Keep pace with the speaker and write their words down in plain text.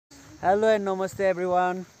Hello and नमस्ते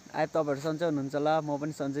everyone. I तपाईहरु सन्चै हुनुहुन्छ होला। म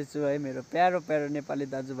पनि सन्चै छु है। मेरो प्यारो प्यारो नेपाली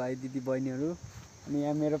दाजुभाइ दिदी बहिनीहरु अनि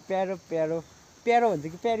यहाँ मेरो प्यारो प्यारो प्यारो भन्छ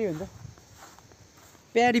कि प्यारी हुन्छ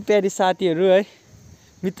प्यारी प्यारी साथीहरु है,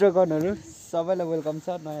 मित्रगणहरु सबैलाई वेलकम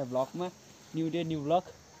छ नयाँ भ्लगमा। New day new vlog.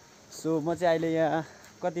 So म चाहिँ अहिले यहाँ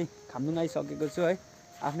कति खामदुङ आइसकेको छु है,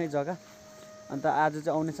 आफ्नै जग्गा। अन्त आज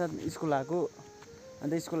चाहिँ आउने छ स्कुल आएको।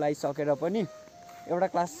 अन्त स्कुल आइसकेर पनि एउटा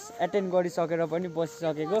क्लास एटेन्ड गरिसकेर पनि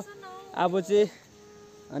बसिसकेको। अब चाहिँ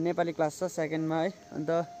नेपाली क्लास छ सेकेन्डमा है।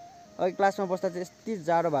 अन्त अघि क्लासमा बस्दा चाहिँ यति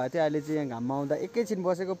जाडो भएको थियो, अहिले चाहिँ यहाँ घाममा आउँदा एकैछिन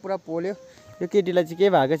बसेको पुरा पोल्यो। यो केटीलाई चाहिँ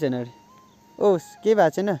केही भएकै छैन अरे। ओ केही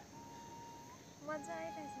भएको छैन?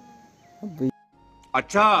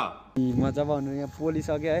 अच्छा मजा भन्नु यहाँ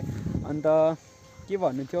पोलिसक्यो है। अन्त के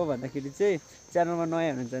भन्नु थियो भन्दाखेरि चाहिँ च्यानलमा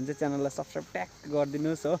नयाँ हुनुहुन्छ भने चाहिँ च्यानललाई सब्सक्राइब ट्याग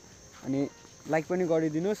गरिदिनुहोस् हो, अनि लाइक पनि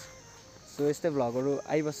गरिदिनुहोस्। सो यस्तै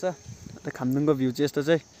भ्लगहरू आइबस्छ। अन्त खामदुङको भ्यू चाहिँ यस्तो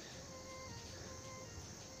चाहिँ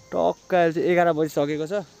टक्क अहिले चाहिँ 11 बजिसकेको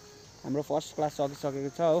छ। हाम्रो फर्स्ट क्लास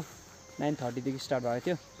सकिसकेको छ हो, 9:30 देखि स्टार्ट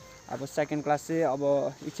भएको थियो। अब सेकेन्ड क्लास चाहिँ अब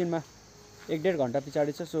एकछिनमा 1-1.5 घन्टा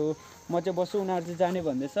पछाडि छ। सो म चाहिँ बस्छु, उनीहरू चाहिँ जाने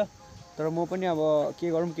भन्दैछ। तर म पनि अब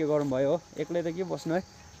के गरौँ भयो हो, एक्लै त के बस्नु है।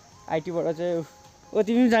 आइटीबाट चाहिँ ओ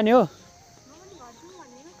तिमी पनि जाने हो?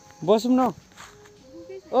 बसौँ न।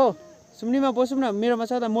 ओ सुम्नीमा बसौँ न, मेरोमा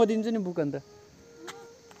छ त, म दिन्छु नि बुक। अन्त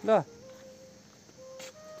ल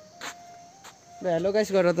ल हेलो गाइस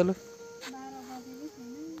गर त ल।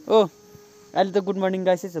 ओ अहिले त गुड मर्निङ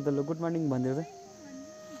गाइसै छ त। ल गुड मर्निङ भनिदेऊ त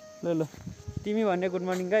ल। ल तिमी भन्ने गुड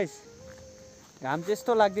मर्निङ गाइस। घाम चाहिँ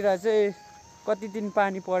यस्तो लागिरहेछ है, कति दिन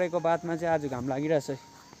पानी परेको बादमा चाहिँ आज घाम लागिरहेछ है।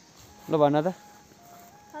 ल भन त।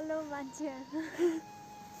 हेलो मान्छेहरु।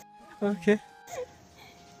 ओके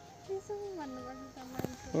त्यसो भन्नुपर्छ त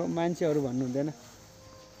मान्छे। हो मान्छेहरु भन्नु हुँदैन।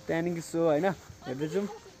 त्यहाँदेखि सो हैन हेर्दै जाउँ।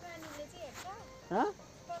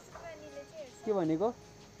 के भनेको?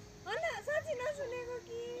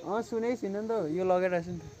 सुनै छैन नि त, यो लगाइरहेको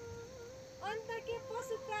छु नि त। अन्त के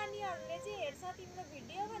पशु प्राणीहरुले चाहिँ हेर्छ तिम्रो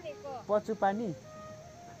भिडियो भनेको? पशु प्राणी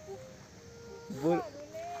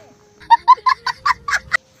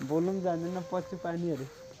बोल्नु पनि जान्दैन पशु प्राणीहरु।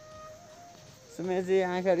 सुमे चाहिँ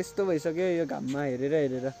आँखा यस्तो भइसक्यो यो घाममा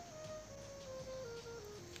हेरेर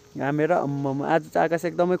घामेर। अम्म आज चाहिँ आकाश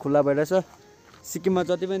एकदमै खुल्ला भइरहेछ। सिक्किममा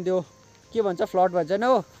जति पनि त्यो के भन्छ फ्लड भन्छ नि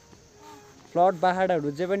हो, फ्लड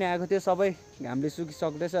बाहाडहरू जे पनि आएको थियो सबै घामले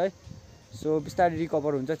सुकिसक्दैछ है। सो बिस्तारै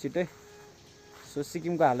रिकभर हुन्छ छिट्टै। सो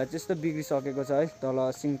सिक्किमको हालत चाहिँ यस्तो बिग्रिसकेको छ है।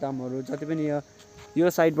 तल सिङतामहरू जति पनि यो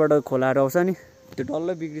साइडबाट खोलाहरू आउँछ नि, त्यो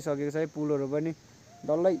डल्लै बिग्रिसकेको छ है। पुलहरू पनि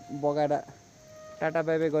डल्लै बगाएर टाटा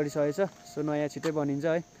बाई बाई गरिसकेको छ। सो नयाँ छिट्टै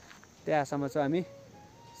बनिन्छ है, त्यही आशामा छ हामी।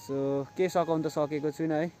 सो के सकाउनु त सकेको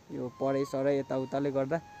छुइनँ है यो पढाइ यताउताले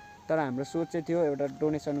गर्दा। तर हाम्रो सोच चाहिँ थियो एउटा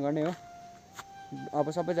डोनेसन गर्ने हो।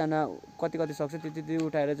 अब सबैजना कति सक्छ त्यति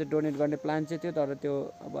उठाएर चाहिँ डोनेट गर्ने प्लान चाहिँ थियो। तर त्यो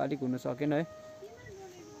अब अलिक हुन सकेन है।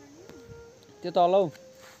 त्यो तल हौ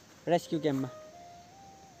रेस्क्यु क्याम्पमा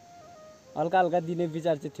हल्का दिने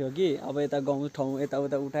विचार चाहिँ थियो कि अब यता गाउँ ठाउँ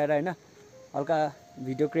यताउता उठाएर होइन हल्का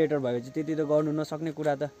भिडियो क्रिएटर भएपछि त्यति त गर्नु नसक्ने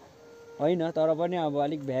कुरा त होइन। तर पनि अब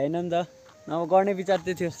अलिक भ्याएन नि त। अब गर्ने विचार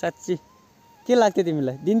चाहिँ थियो। साँच्ची के लाग्थ्यो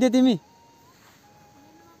तिमीलाई? दिन्थ्यौ तिमी?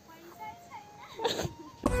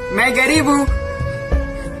 मैं गरीब हूँ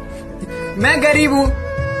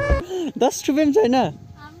 10 रुपियाँ पनि छैन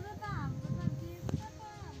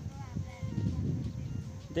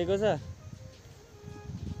दिएको छ।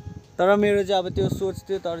 तर मेरो चाहिँ अब त्यो सोच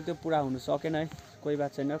थियो, तर त्यो पुरा हुन सकेन है। कोही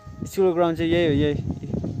बात छैन। स्कुल ग्राउन्ड चाहिँ यही हो, यही।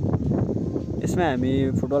 यसमा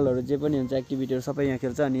हामी फुटबलहरू जे पनि हुन्छ एक्टिभिटीहरू सबै यहाँ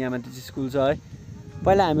खेल्छ। अनि यहाँ माथि चाहिँ स्कुल छ है।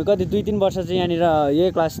 पहिला हामी कति 2-3 वर्ष चाहिँ यहाँनिर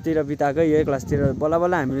यही क्लासतिर बिताएको, यही क्लासतिर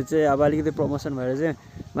बल्ल हामीले चाहिँ अब अलिकति प्रमोसन भएर चाहिँ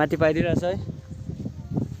माथि पाइदिरहेछ है।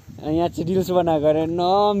 यहाँ चाहिँ रिल्स बनाएको अरे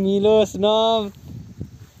नमिलोस् न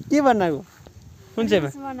के बनाएको? कुन चाहिँमा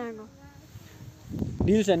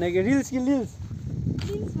रिल्स होइन कि रिल्स कि लिल्स?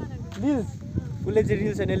 रिल्स। उसले चाहिँ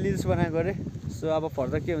रिल्स होइन लिल्स बनाएको अरे। सो अब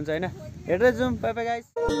फर्दर के हुन्छ होइन हेर्दै जाउँ। Bye bye guys.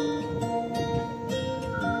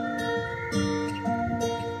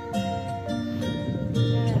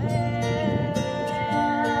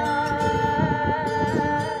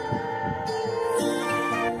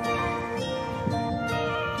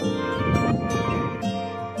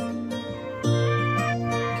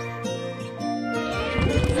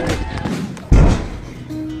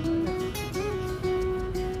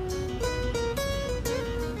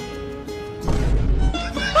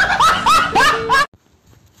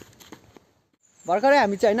 भर्खरै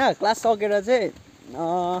हामी चाहिँ होइन क्लास सकेर चाहिँ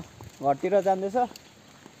घरतिर जाँदैछ।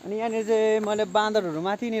 अनि यहाँनिर चाहिँ मैले बाँदरहरू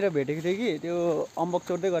माथिनिर भेटेको थिएँ कि त्यो अम्बक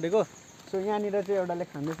चोर्दै गरेको। सो यहाँनिर चाहिँ एउटाले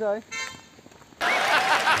खाँदैछ है।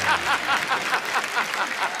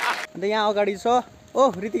 अन्त यहाँ अगाडि छ ओ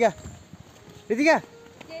रितिका रितिका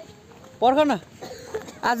पर्ख न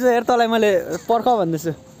आज हेर तँलाई मैले पर्ख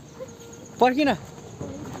भन्दैछु पर्खिन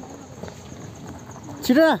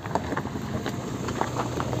छिटो न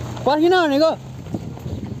पर्खिन भनेको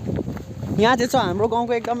यहाँ चाहिँ छ हाम्रो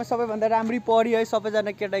गाउँको एकदमै सबैभन्दा राम्री परी है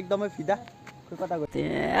सबैजना केटा एकदमै फिदा कता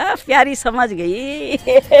गयो प्यारी समझ गई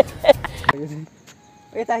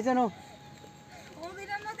यता आइज न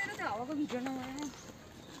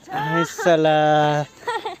आइसला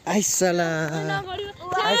आइसला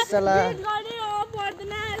आइसला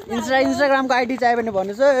इन्स्टाग्रामको आइडी चाहियो भने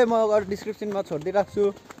भन्नुहोस् है म अगाडि डिस्क्रिप्सनमा छोडिदिइराख्छु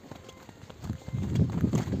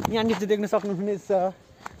यहाँनिर चाहिँ देख्न सक्नुहुनेछ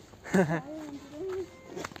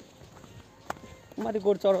माथि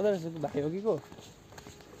गोड चढाउँदै रहेछ भाइ हो कि को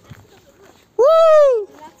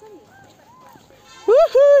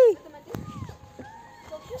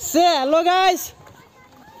Say hello guys.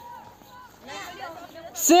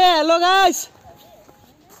 Say hello guys.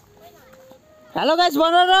 Hello guys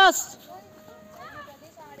भन्नुहोस्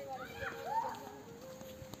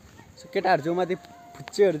केटाहरू चाहिँ माथि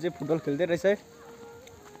फुच्चेहरू चाहिँ फुटबल खेल्दै रहेछ है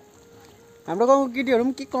हाम्रो गाउँको केटीहरू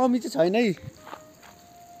पनि के कमी चाहिँ छैन है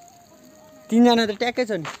 3 जना त ट्याक्कै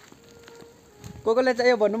छ नि कोले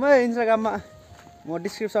चाहियो भन्नु म इन्स्टाग्राममा म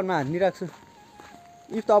डिस्क्रिप्सनमा हालिदिइराख्छु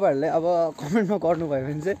इफ तपाईहरुले अब कमेन्टमा गर्नुभयो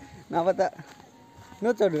भने चाहिँ नभए त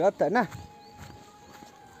नचोड्नु हो त हैन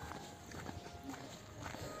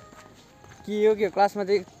के हो के क्लासमा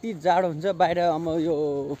चाहिँ यति जाडो हुन्छ बाहिर अब यो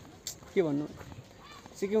के भन्नु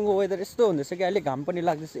सिक्किमको वेदर यस्तो हुँदैछ कि अहिले घाम पनि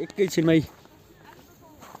लाग्दैछ एकैछिनमै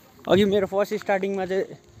अघि मेरो फर्स्ट स्टार्टिङमा चाहिँ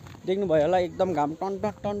देख्नु भयो होला एकदम घाम ton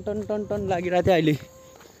ton ton ton ton ton लागिरहेको थियो अहिले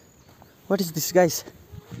व्हाट इज दिस गाइस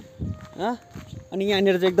अनि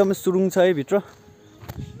यहाँनिर चाहिँ एकदमै सुरुङ छ है भित्र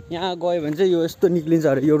यहाँ गयो भने चाहिँ यो यस्तो निक्लिन्छ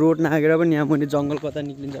अरे यो रोड नागेर पनि यहाँ मुनि जङ्गल कता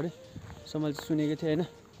निक्लिन्छ अरे सो मैले सुनेको थिएँ हैन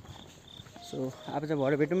सो अब चाहिँ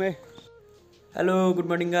भरे भेटौँ है hello good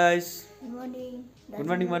morning guys good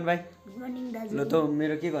morning मन भाइ ल त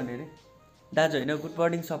मेरो के गर्ने अरे दाजु होइन गुड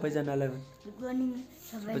मर्निङ सबैजनालाई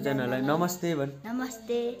सबैजनालाई नमस्ते भन्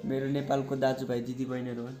नमस्ते मेरो नेपालको दाजुभाइ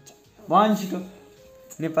दिदीबहिनीहरू भन् छिटो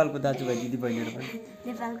नेपालको दाजुभाइ दिदीबहिनीहरू भन्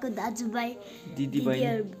नेपालको दाजुभाइ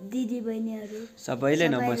दिदीबहिनीहरू सबैलाई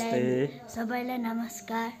नमस्ते सबैलाई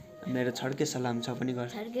नमस्कार मेरो छड्के सलाम छ पनि गर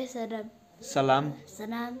छड्के सलाम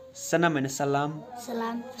सलाम हैन सलाम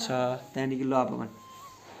सलाम छ त्यहाँदेखि ल अब भन्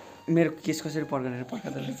मेरो केस कसरी पर्दैन पर्खा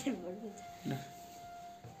त ल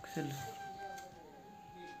कसरी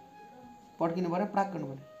पड्किनु पर्यो प्राक गर्नु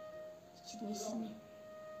पर्यो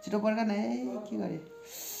छिटो पर्खा न के गरे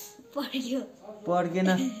पड्केन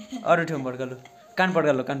अरू ठाउँ पड्का लु कान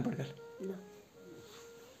पड्का लो कान पड्का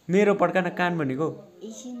मेरो पड्का न कान भनेको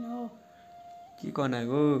के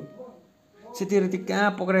कनाएको सेतिर त्यो कहाँ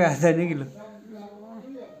पक्रेर हाल्दैन कि ल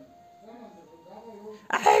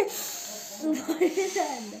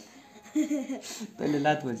तैँले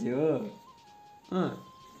लात खोज्यो हो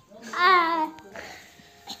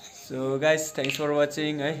so guys thanks for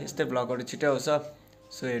watching है यस्तै भ्लगहरू छिटो आउँछ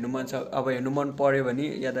सो हेर्नु मन छ अब हेर्नु मन पर्यो भने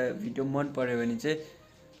या त भिडियो मन पर्यो भने चाहिँ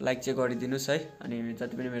लाइक चाहिँ गरिदिनुहोस् है अनि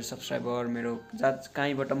जति पनि मेरो सब्सक्राइबर मेरो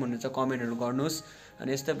कहीँबाट पनि हुनुहुन्छ कमेन्टहरू गर्नुहोस् अनि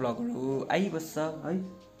यस्तै भ्लगहरू आइबस्छ है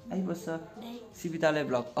आइबस्छ सिबिताले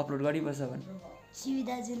भ्लग अपलोड गरिबस्छ भने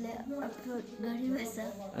शिविदाजुले अपलोड गरिबस्छ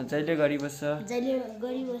जहिले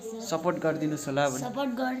गरिबस्छ सपोर्ट गरिदिनुहोस् होला भने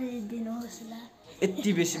सपोर्ट गरिदिनुहोस् होला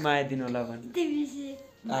यति बेसी माया दिनु होला भने यति बेसी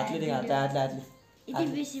हातले देख हातले यति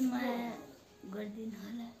बेसी माया गरिदिनु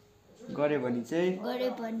होला गरे भने चाहिँ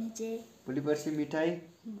भोलि पर्सि मिठाई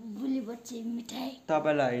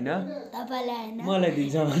तपाईलाई हैन तपाईलाई हैन मलाई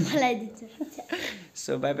दिन्छ मलाई दिन्छ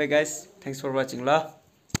so bye bye guys thanks for watching ल